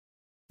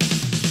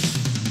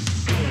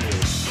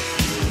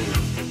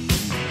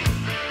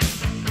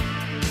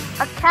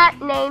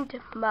cat named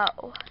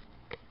Mo.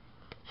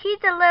 He's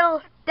a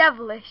little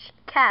devilish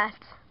cat.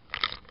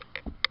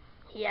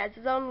 He has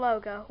his own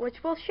logo,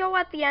 which we'll show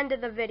at the end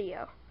of the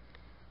video.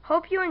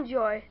 Hope you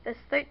enjoy this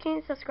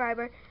 13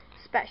 subscriber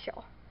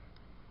special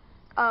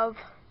of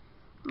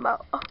Mo.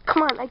 Oh,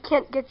 come on, I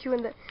can't get you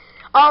in the...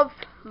 Of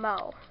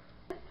Mo.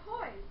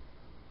 Toys.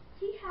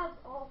 He has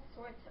all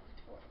sorts of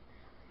toys.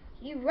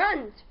 He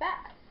runs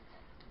fast.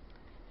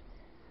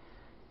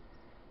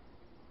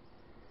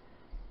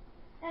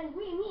 And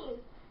we mean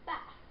fast.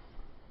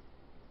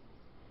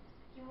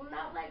 He will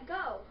not let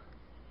go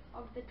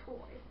of the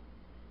toy.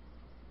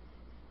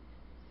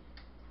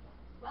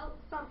 Well,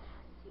 sometimes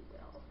he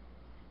will.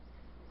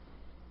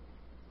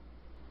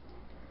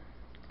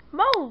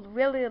 Mo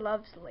really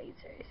loves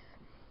lasers.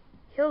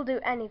 He'll do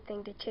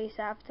anything to chase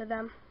after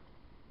them.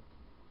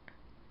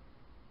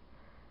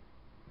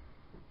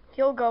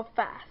 He'll go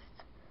fast.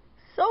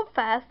 So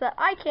fast that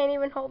I can't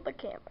even hold the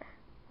camera.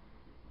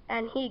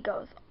 And he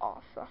goes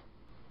awesome.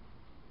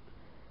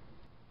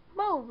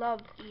 Mo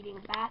loves eating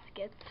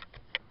baskets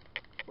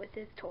with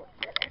his toys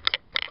in it.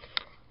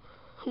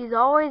 He's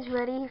always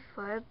ready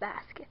for a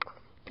basket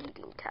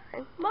eating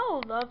time.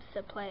 Mo loves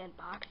to play in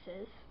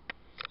boxes.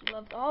 He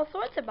loves all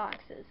sorts of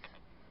boxes.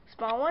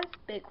 Small ones,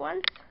 big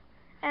ones,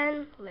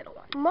 and little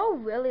ones. Mo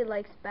really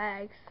likes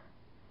bags.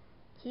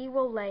 He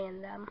will lay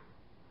in them,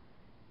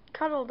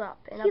 cuddled up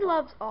in a ball. He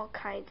loves all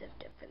kinds of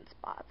different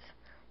spots,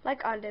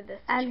 like under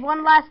this chair. And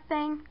one last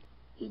thing,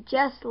 he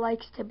just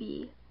likes to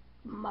be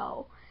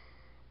Mo.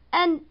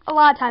 And a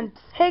lot of times,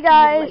 hey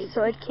guys,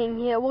 Sword King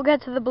here. We'll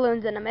get to the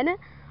balloons in a minute.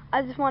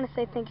 I just want to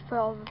say thank you for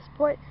all the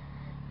support.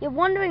 You're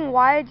wondering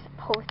why I just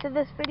posted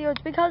this video.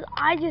 It's because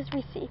I just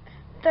received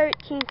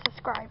 13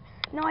 subscribers.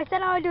 Now, I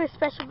said I would do a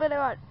special video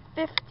at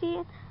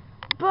 15,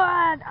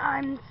 but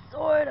I'm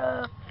sort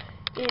of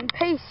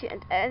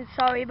impatient. And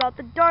sorry about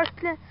the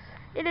darkness.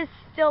 It is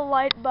still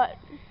light, but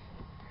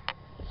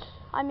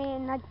I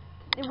mean,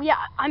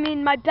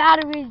 my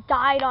batteries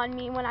died on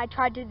me when I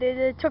tried to do it.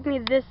 It took me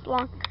this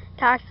long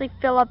to actually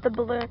fill up the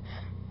balloon.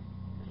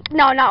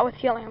 No, not with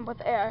helium,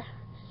 with air.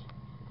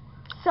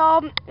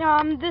 So,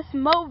 this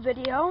Mo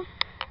video,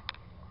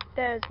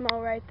 there's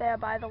Mo right there,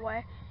 by the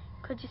way.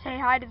 Could you say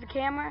hi to the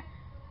camera?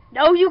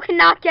 No, you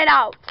cannot get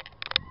out.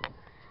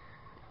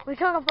 We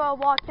took him for a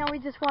walk, now he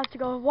just wants to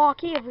go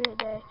walk every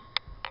day.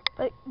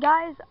 But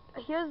guys,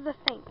 here's the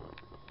thing.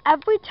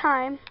 Every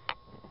time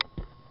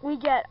we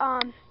get,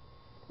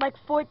 like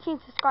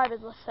 14 subscribers,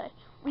 let's say,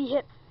 we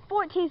hit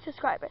 14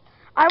 subscribers,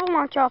 I will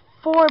launch off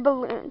 4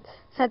 balloons,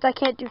 since I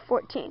can't do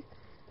 14.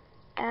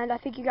 And I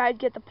think you guys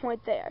get the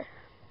point there,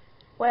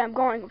 where I'm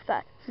going with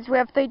that. Since we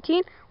have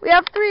 13, we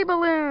have 3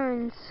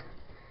 balloons.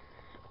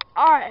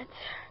 Alright.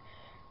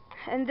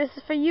 And this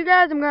is for you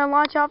guys. I'm going to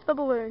launch off the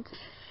balloons.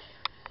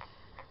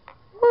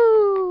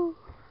 Woo!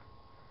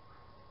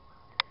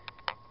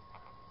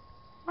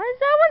 Why is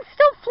that one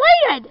still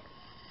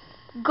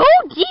flayed? Go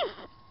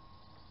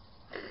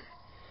deep!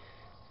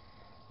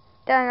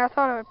 Dang, I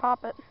thought I would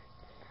pop it.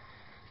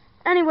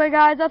 Anyway,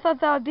 guys, I thought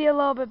that would be a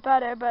little bit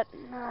better, but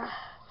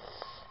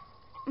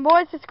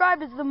more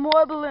subscribers, the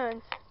more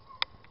balloons.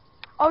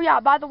 Oh yeah,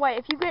 by the way,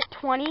 if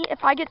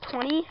I get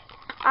 20,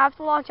 I have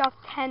to launch off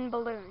 10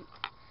 balloons.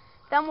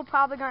 Then we're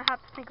probably gonna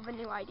have to think of a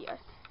new idea.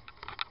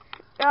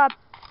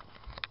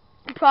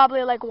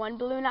 Probably like 1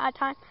 balloon at a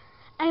time.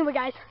 Anyway,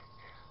 guys,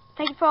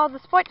 thank you for all the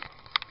support.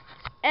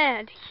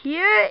 And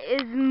here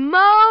is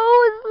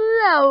Mo's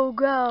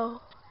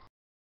logo.